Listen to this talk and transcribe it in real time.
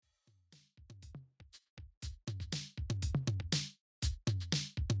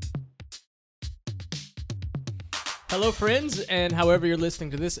Hello, friends, and however you're listening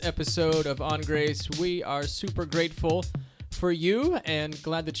to this episode of On Grace, we are super grateful for you and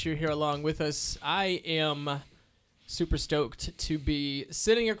glad that you're here along with us. I am super stoked to be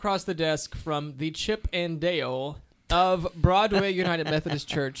sitting across the desk from the Chip and Dale of Broadway United Methodist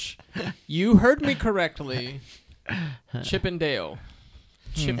Church. You heard me correctly. Chip and Dale.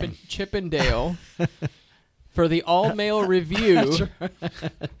 Chip and Dale for the all-male review.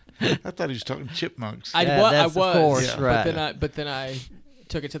 I thought he was talking chipmunks. I was, of course, yeah. right. but then I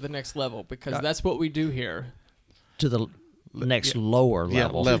took it to the next level because that's what we do here. To the next lower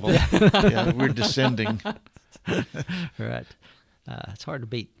level. Yeah, we're descending. Right. It's hard to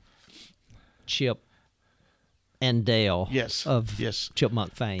beat Chip and Dale Yes. of Yes.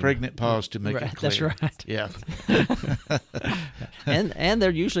 Chipmunk fame. Pregnant pause to make it clear. That's right. Yeah. And they're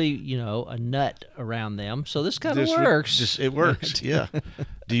usually, a nut around them, so this kind of This works. It works, yeah.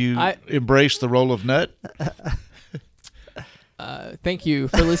 Do you I- embrace the role of nut? Thank you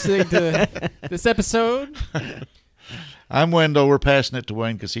for listening to this episode. I'm Wendell. We're passing it to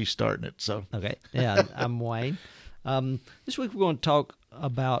Wayne because he's starting it. So Okay. Yeah, I'm Wayne. This week we're going to talk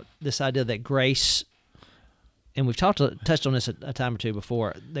about this idea that grace, and we've touched on this a time or two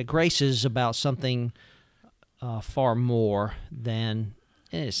before, that grace is about something far more than,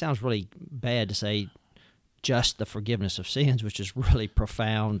 and it sounds really bad to say just the forgiveness of sins, which is really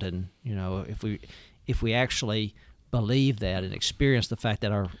profound. And, if we actually believe that and experience the fact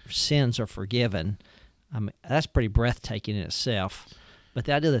that our sins are forgiven, that's pretty breathtaking in itself. But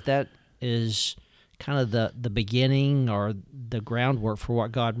the idea that is kind of the beginning or the groundwork for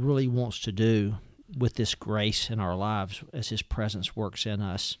what God really wants to do with this grace in our lives as His presence works in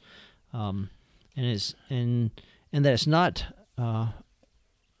us, and that it's not,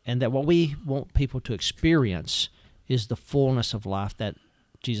 and that what we want people to experience is the fullness of life that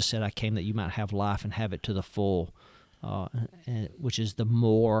Jesus said, "I came that you might have life and have it to the full," and which is the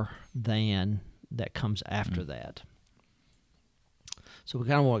more than that comes after that. So we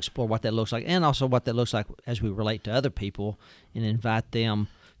kind of want to explore what that looks like, and also what that looks like as we relate to other people and invite them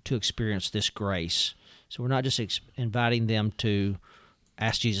to experience this grace. So we're not just inviting them to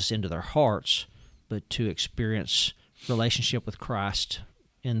ask Jesus into their hearts, but to experience relationship with Christ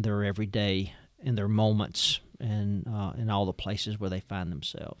in their everyday, in their moments, and in all the places where they find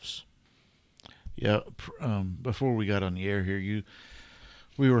themselves. yeah. Before we got on the air here,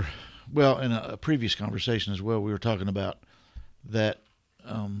 we were in a previous conversation as well. We were talking about that.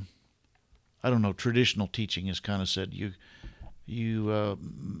 I don't know. Traditional teaching has kind of said you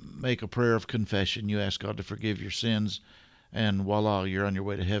make a prayer of confession. You ask God to forgive your sins, and voila, you're on your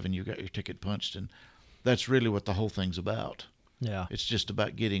way to heaven. You got your ticket punched, and that's really what the whole thing's about. Yeah. It's just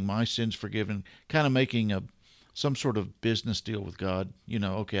about getting my sins forgiven, kind of making some sort of business deal with God.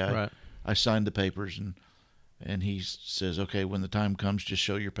 Right. I signed the papers, and He says, okay, when the time comes, just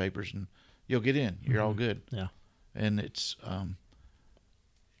show your papers, and you'll get in. You're all good. Yeah. And it's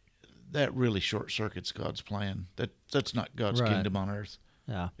that really short circuits God's plan. That's not God's Right. kingdom on earth.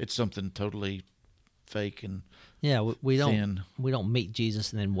 Yeah. It's something totally fake and Yeah, we don't thin. we don't meet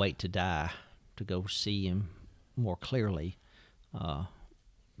Jesus and then wait to die to go see Him more clearly,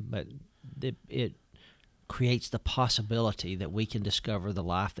 but it creates the possibility that we can discover the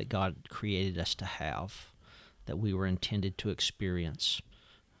life that God created us to have, that we were intended to experience.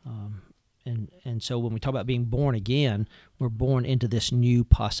 And so when we talk about being born again, we're born into this new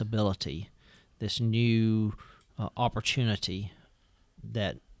possibility, this new opportunity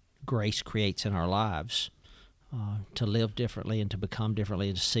that grace creates in our lives to live differently and to become differently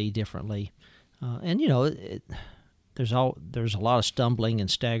and to see differently. There's a lot of stumbling and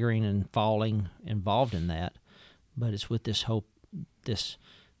staggering and falling involved in that, but it's with this hope,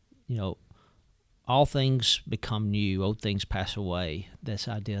 all things become new, old things pass away. This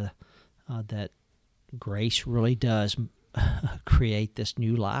idea that grace really does create this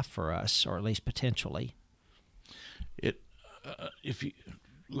new life for us, or at least potentially.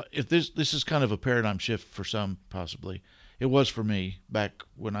 If this is kind of a paradigm shift for some, possibly it was for me back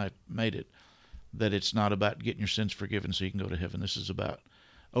when I made it, that it's not about getting your sins forgiven so you can go to heaven. This is about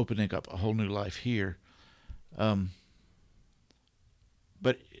opening up a whole new life here. But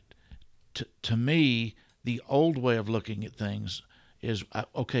to me, the old way of looking at things is,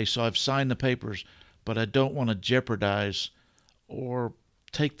 okay, so I've signed the papers, but I don't want to jeopardize or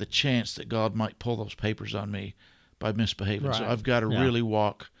take the chance that God might pull those papers on me by misbehaving. Right. So I've got to really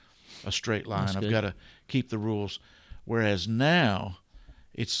walk a straight line. That's I've good. got to keep the rules. Whereas now,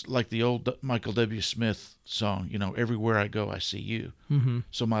 it's like the old Michael W. Smith song, everywhere I go, I see you. Mm-hmm.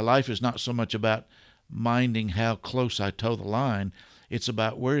 So my life is not so much about minding how close I toe the line. It's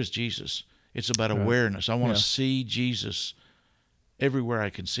about, where is Jesus? It's about Right. awareness. I want Yeah. to see Jesus everywhere I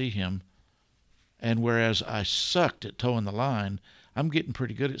can see him. And whereas I sucked at towing the line, I'm getting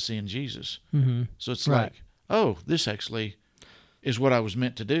pretty good at seeing Jesus. Mm-hmm. So it's Right. like, oh, this actually is what I was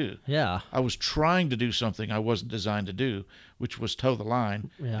meant to do. Yeah. I was trying to do something I wasn't designed to do, which was toe the line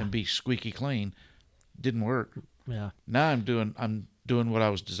Yeah. and be squeaky clean. Didn't work. Yeah. Now I'm doing what I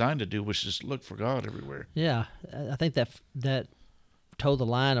was designed to do, which is look for God everywhere. Yeah. I think that toe the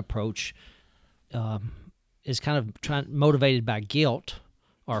line approach is kind of motivated by guilt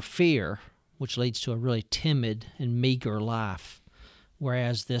or fear, which leads to a really timid and meager life.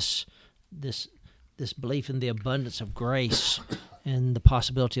 Whereas this belief in the abundance of grace and the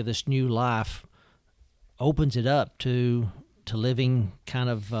possibility of this new life opens it up to living kind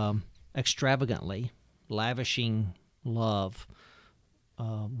of extravagantly, lavishing love,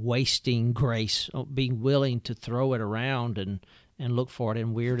 wasting grace, being willing to throw it around and look for it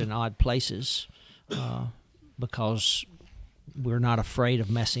in weird and odd places because we're not afraid of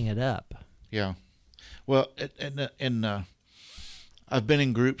messing it up. Yeah. Well, and I've been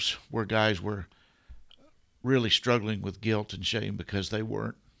in groups where guys were really struggling with guilt and shame because they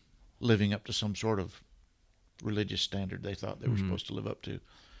weren't living up to some sort of religious standard they thought they were supposed to live up to.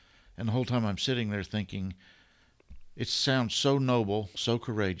 And the whole time I'm sitting there thinking, it sounds so noble, so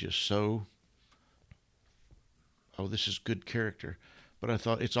courageous, so, oh, this is good character. But I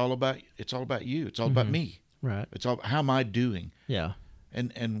thought it's all about you. It's all about me. Right. It's all, how am I doing? Yeah.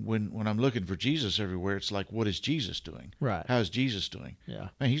 And when I'm looking for Jesus everywhere, it's like, what is Jesus doing? Right. How is Jesus doing? Yeah.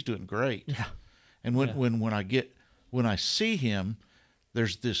 Man, he's doing great. Yeah. And when I see him,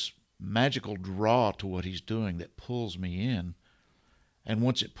 there's this magical draw to what he's doing that pulls me in. And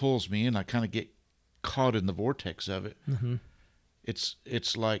once it pulls me in, I kind of get caught in the vortex of it. Mm-hmm.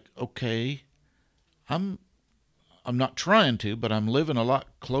 It's like, okay, I'm not trying to, but I'm living a lot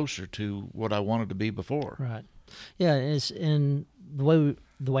closer to what I wanted to be before. Right. Yeah, it's in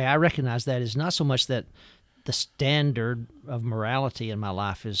the way I recognize that is not so much that the standard of morality in my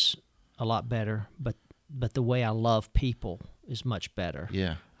life is a lot better, but the way I love people is much better.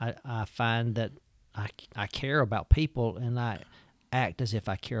 Yeah. I find that I care about people and I act as if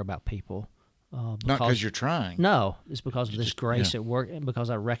I care about people. Not because you're trying. No, it's because of this just- grace yeah. at work and because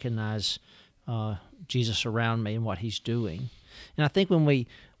I recognize Jesus around me and what he's doing. And I think when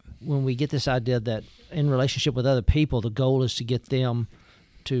we get this idea that in relationship with other people, the goal is to get them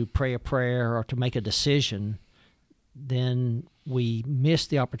to pray a prayer or to make a decision, then we miss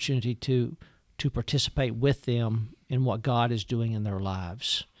the opportunity to participate with them in what God is doing in their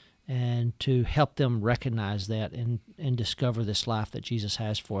lives and to help them recognize that and discover this life that Jesus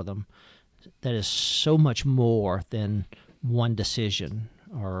has for them that is so much more than one decision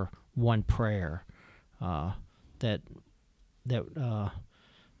or one prayer that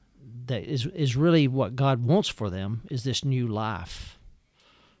is really what God wants for them is this new life.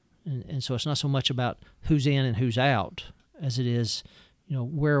 And so it's not so much about who's in and who's out as it is,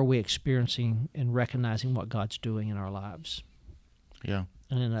 where are we experiencing and recognizing what God's doing in our lives Yeah.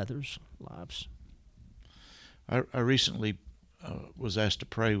 and in others' lives. I recently was asked to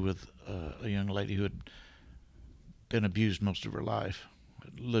pray with a young lady who had been abused most of her life,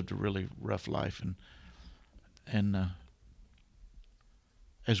 lived a really rough life, and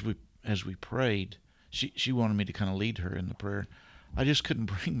as we prayed, she wanted me to kind of lead her in the prayer. I just couldn't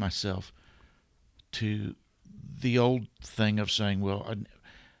bring myself to the old thing of saying, well,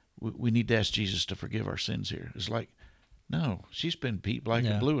 we need to ask Jesus to forgive our sins here. It's like, no, she's been beat black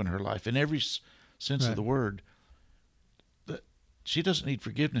Yeah. and blue in her life in every sense Right. of the word. She doesn't need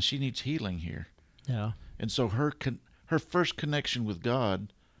forgiveness. She needs healing here. Yeah. And so her first connection with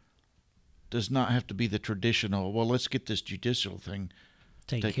God does not have to be the traditional, well, let's get this judicial thing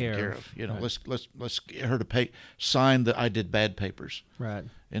Taken taken care of. Right. Let's get her to sign the I did bad papers. Right.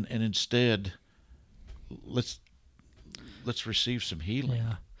 And instead let's receive some healing.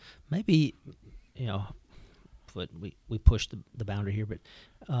 Yeah. Maybe, but we push the boundary here,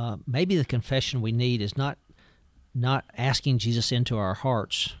 but maybe the confession we need is not asking Jesus into our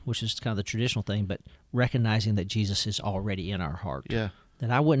hearts, which is kind of the traditional thing, but recognizing that Jesus is already in our heart. Yeah. That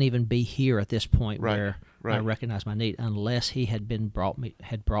I wouldn't even be here at this point Right, where I right. recognize my need unless He had brought me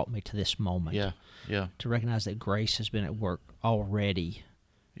to this moment. Yeah. Yeah. To recognize that grace has been at work already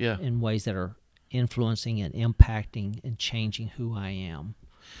Yeah. in ways that are influencing and impacting and changing who I am.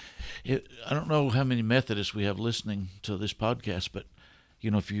 I don't know how many Methodists we have listening to this podcast, but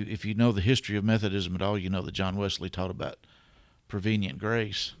if you know the history of Methodism at all, you know that John Wesley taught about prevenient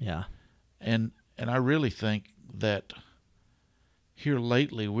grace. Yeah. And I really think that here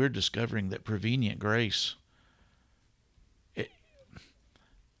lately we're discovering that prevenient grace,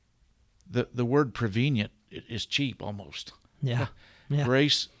 the word prevenient is cheap almost. Yeah. Yeah.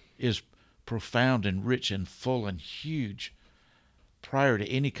 Grace is profound and rich and full and huge prior to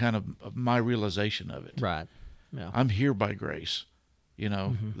any kind of my realization of it. Right. Yeah. I'm here by grace.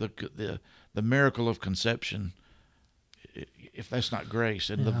 The miracle of conception, if that's not grace,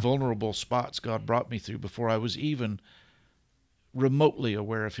 and the vulnerable spots God brought me through before I was even remotely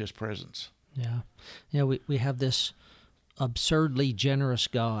aware of his presence. Yeah. Yeah, we have this absurdly generous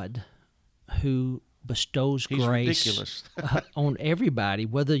God who bestows He's grace ridiculous. on everybody,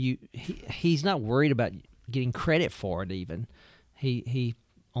 whether he's not worried about getting credit for it even. He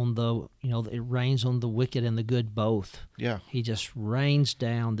on the, it rains on the wicked and the good both. Yeah. He just rains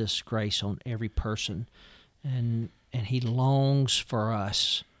down this grace on every person, and he longs for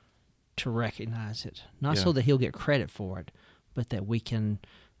us to recognize it, not so that he'll get credit for it, but that we can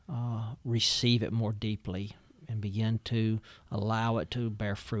receive it more deeply and begin to allow it to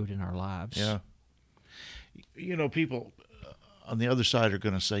bear fruit in our lives. Yeah. People on the other side are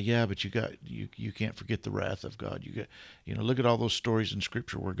going to say, "Yeah, but you can't forget the wrath of God. Look at all those stories in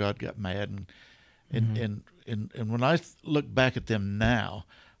Scripture where God got mad, and when I look back at them now,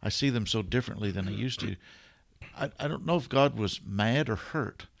 I see them so differently than I used to. I don't know if God was mad or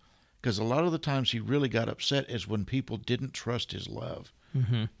hurt, because a lot of the times he really got upset is when people didn't trust his love.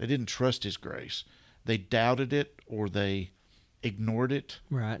 Mm-hmm. They didn't trust his grace. They doubted it, or they ignored it,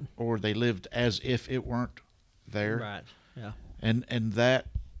 Right. or they lived as if it weren't there. Right. Yeah. And that,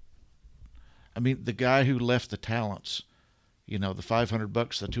 the guy who left the talents, the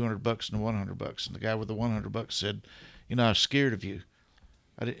 $500, the $200, and the $100, and the guy with the $100 said, I was scared of you.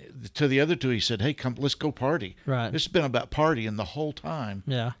 To the other two, he said, "Hey, come, let's go party." Right. This has been about partying the whole time.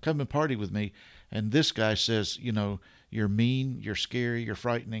 Yeah. Come and party with me. And this guy says, you're mean, you're scary, you're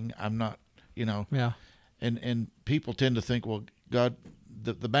frightening. I'm not, Yeah. And people tend to think, well, God,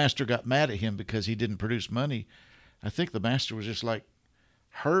 the master got mad at him because he didn't produce money. I think the master was just like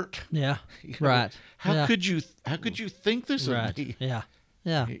hurt. Yeah. Right. How could you think this of me? Yeah.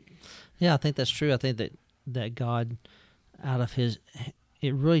 Yeah. Yeah, I think that's true. I think that God, out of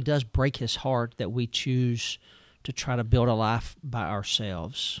it really does break his heart that we choose to try to build a life by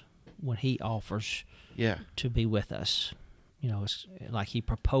ourselves when he offers to be with us. It's like he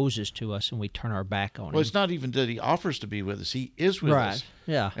proposes to us and we turn our back on him. Well, it's not even that he offers to be with us. He is with us.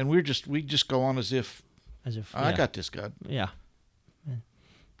 Yeah. And we just go on as if I got this, God. Yeah.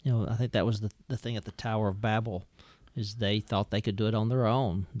 I think that was the thing at the Tower of Babel, is they thought they could do it on their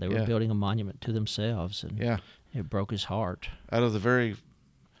own. They were building a monument to themselves, and it broke his heart. Out of the very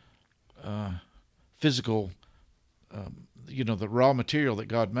physical, the raw material that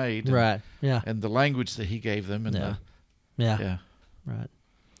God made, and, right? Yeah, and the language that He gave them, and right.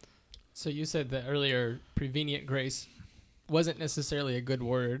 So you said that earlier, prevenient grace wasn't necessarily a good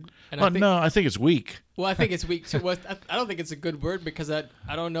word. And I think it's weak. Well, I think it's weak too. I don't think it's a good word because I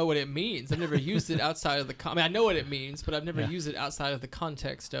don't know what it means. I've never used it outside of I know what it means, but I've never used it outside of the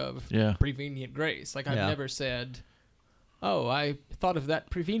context of prevenient grace. Like I've never said, "Oh, I thought of that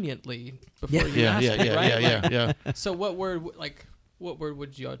preveniently before you asked me." Right? Yeah. So what word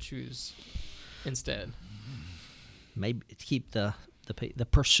would y'all choose instead? Maybe keep the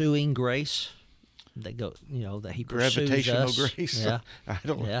pursuing grace. That that he pursues gravitational us. grace. Yeah, I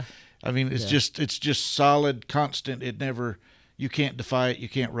don't. Yeah. It's just solid, constant. It never. You can't defy it. You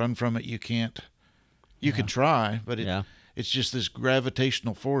can't run from it. You can't. You can try, but it's just this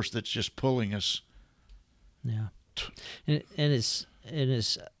gravitational force that's just pulling us. Yeah, and it's.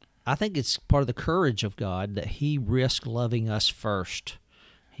 I think it's part of the courage of God that He risked loving us first.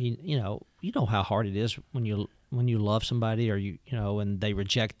 He, you know how hard it is when you love somebody, or and they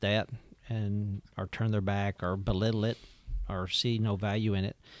reject that. Or turn their back, or belittle it, or see no value in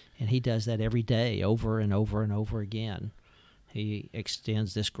it. And He does that every day, over and over and over again. He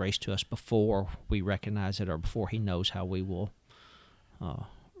extends this grace to us before we recognize it, or before He knows how we will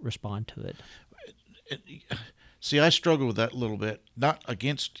respond to it. See, I struggle with that a little bit. Not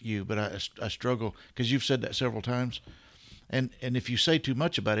against you, but I struggle because you've said that several times. And if you say too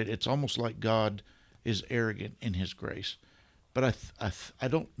much about it, it's almost like God is arrogant in His grace. But I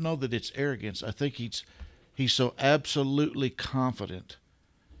don't know that it's arrogance. I think he's so absolutely confident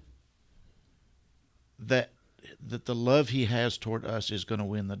that the love He has toward us is going to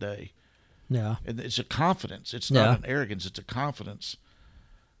win the day. Yeah, and it's a confidence. It's not an arrogance. It's a confidence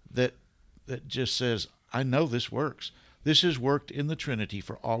that just says, I know this works. This has worked in the Trinity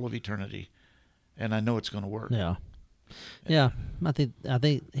for all of eternity, and I know it's going to work. Yeah. I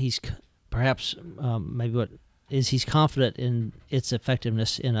think he's perhaps maybe what. He's confident in its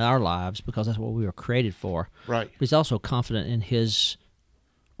effectiveness in our lives because that's what we were created for. Right. But He's also confident in His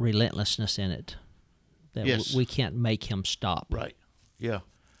relentlessness in it. That Yes. we can't make him stop. Right. Yeah.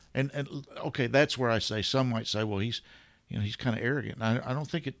 And okay, that's where I say some might say, well, he's kind of arrogant. I don't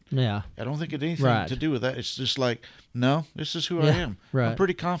think it. Yeah. I don't think it anything Right. to do with that. It's just like, no, this is who I Yeah, am. right. I'm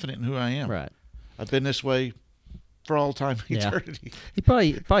pretty confident in who I am. Right. I've been this way for all time, Yeah. eternity. He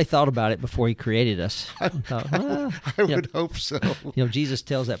probably thought about it before he created us. He thought, well, I would hope so. Jesus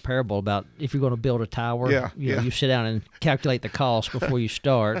tells that parable about if you're going to build a tower, Yeah, you sit down and calculate the cost before you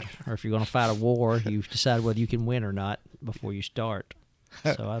start, or if you're going to fight a war, you decide whether you can win or not before you start.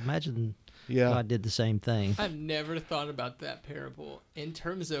 So I imagine Yeah. God did the same thing. I've never thought about that parable in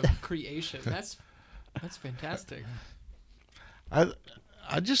terms of creation. That's fantastic.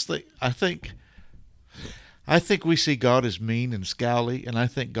 I think we see God as mean and scowly, and I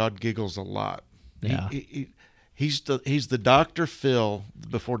think God giggles a lot. Yeah. He's the Dr. Phil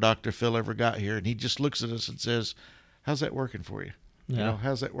before Dr. Phil ever got here, and he just looks at us and says, "How's that working for you? You Yeah. know,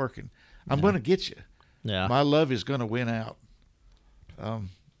 how's that working? I'm going to get you. Yeah. My love is going to win out.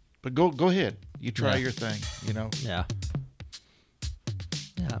 But go ahead. You try Yeah. your thing. You know." Yeah.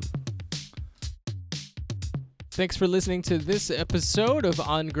 Yeah. Thanks for listening to this episode of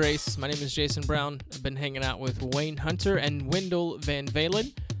On Grace. My name is Jason Brown. I've been hanging out with Wayne Hunter and Wendell Van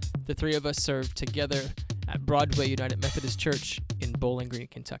Valen. The three of us serve together at Broadway United Methodist Church in Bowling Green,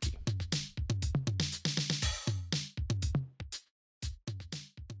 Kentucky.